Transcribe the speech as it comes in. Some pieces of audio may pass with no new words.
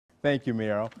Thank you,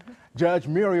 Muriel. Judge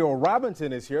Muriel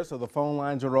Robinson is here, so the phone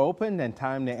lines are open and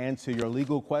time to answer your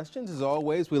legal questions. As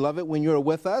always, we love it when you're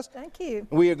with us. Thank you.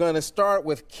 We are going to start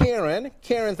with Karen.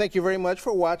 Karen, thank you very much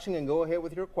for watching, and go ahead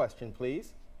with your question,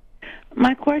 please.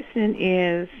 My question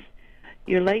is,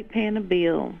 you're late paying a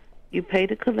bill, you pay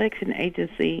the collection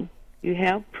agency, you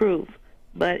have proof,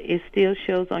 but it still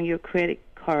shows on your credit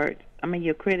card,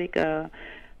 your credit account.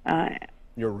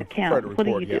 What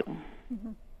do you do?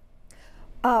 Mm-hmm.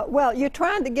 Well, you're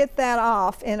trying to get that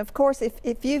off, and of course,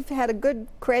 if you've had a good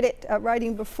credit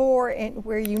rating before and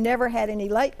where you never had any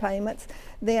late payments,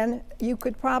 then you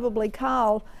could probably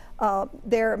call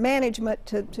their management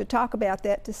to talk about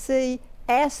that, to see,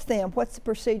 ask them, what's the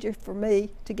procedure for me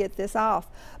to get this off?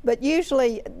 But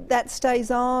usually that stays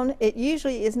on. It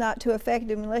usually is not too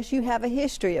effective unless you have a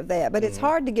history of that. But it's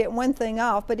hard to get one thing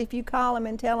off. But if you call them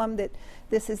and tell them that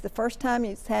this is the first time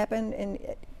it's happened, and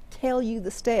tell you the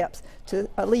steps to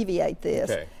alleviate this.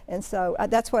 Okay. And so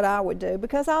that's what I would do,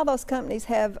 because all those companies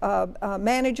have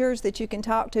managers that you can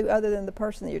talk to other than the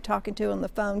person that you're talking to on the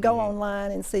phone. Go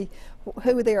online and see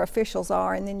who their officials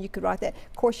are, and then you could write that.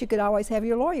 Of course, you could always have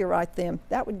your lawyer write them.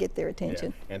 That would get their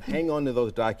attention. Yeah. And hang on to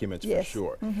those documents for yes.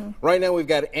 sure. Right now we've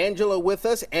got Angela with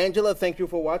us. Angela, thank you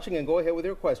for watching, and go ahead with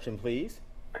your question, please.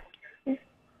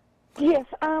 Yes,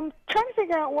 I'm trying to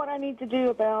figure out what I need to do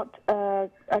about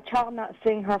a child not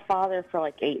seeing her father for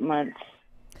like 8 months.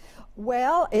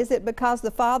 Well, is it because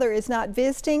the father is not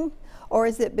visiting, or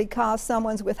is it because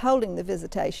someone's withholding the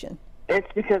visitation? It's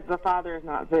because the father is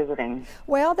not visiting.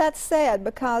 Well, that's sad,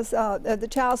 because the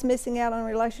child's missing out on a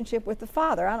relationship with the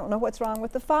father. I don't know what's wrong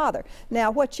with the father.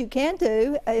 Now, what you can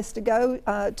do is to go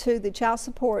to the child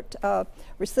support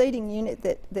receiving unit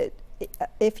that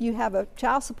if you have a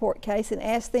child support case, and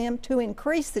ask them to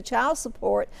increase the child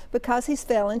support because he's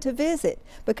failing to visit,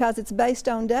 because it's based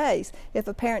on days. If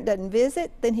a parent doesn't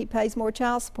visit, then he pays more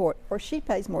child support, or she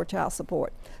pays more child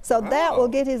support. So that will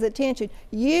get his attention.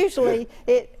 Usually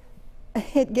it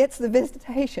gets the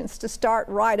visitations to start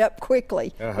right up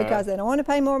quickly, because they don't want to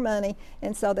pay more money,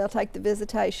 and so they'll take the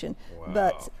visitation. Wow.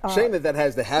 But shame that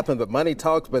has to happen, but money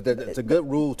talks. But it's a good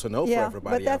rule to know for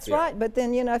everybody. But that's right. But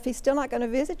then, you know, if he's still not going to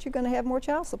visit, you're going to have more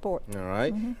child support. All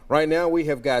right. Right now we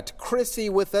have got Chrissy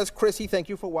with us. Chrissy, thank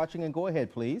you for watching, and go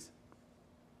ahead, please.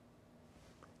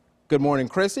 Good morning,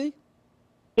 Chrissy.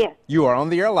 Yes. You are on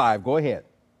the air live. Go ahead.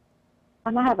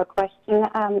 I have a question.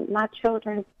 My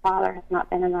children's father has not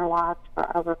been in their lives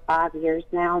for over 5 years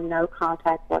now, no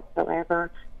contact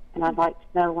whatsoever, and I'd like to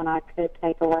know when I could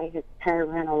take away his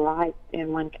parental rights,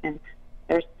 and when can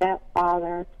their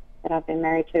stepfather that I've been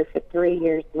married to for 3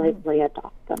 years legally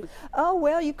adopt them. Oh,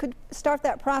 well, you could start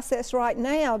that process right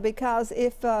now, because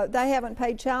if they haven't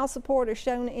paid child support or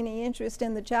shown any interest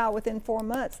in the child within 4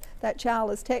 months, that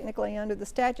child is technically under the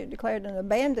statute declared an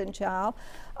abandoned child.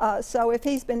 So if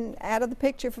he's been out of the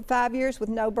picture for 5 years with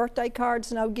no birthday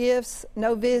cards, no gifts,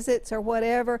 no visits or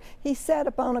whatever, he's set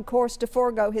upon a course to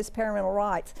forego his parental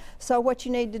rights. So what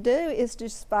you need to do is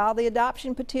just file the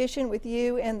adoption petition with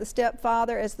you and the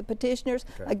stepfather as the petitioners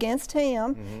against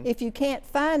him. If you can't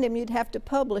find him, you'd have to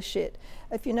publish it.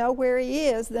 If you know where he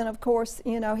is, then of course,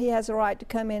 you know, he has a right to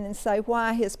come in and say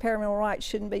why his parental rights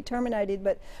shouldn't be terminated.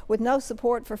 But with no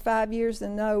support for 5 years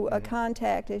and no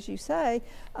contact, as you say,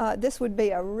 this would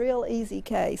be a real easy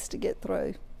case to get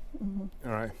through.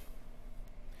 All right.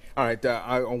 All right.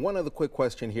 One other quick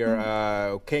question here.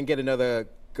 Can't get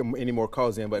any more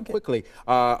calls in, but quickly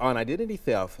on identity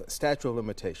theft, statute of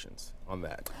limitations on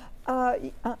that.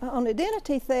 On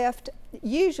identity theft,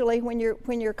 usually when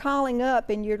you're calling up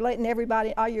and you're letting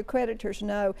everybody, all your creditors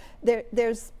know,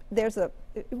 there's a,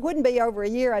 it wouldn't be over a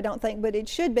year, I don't think, but it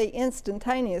should be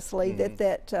instantaneously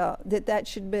that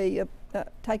should be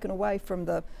taken away from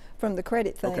the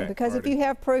credit thing, because if you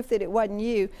have proof that it wasn't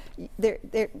you,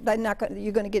 they're not going.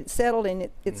 You're going to get settled, and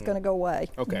it's going to go away.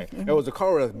 Okay, there was a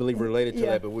caller, I believe, related to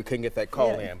that, but we couldn't get that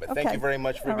call in. But thank you very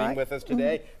much for being with us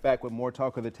today. Back with more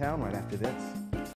Talk of the Town right after this.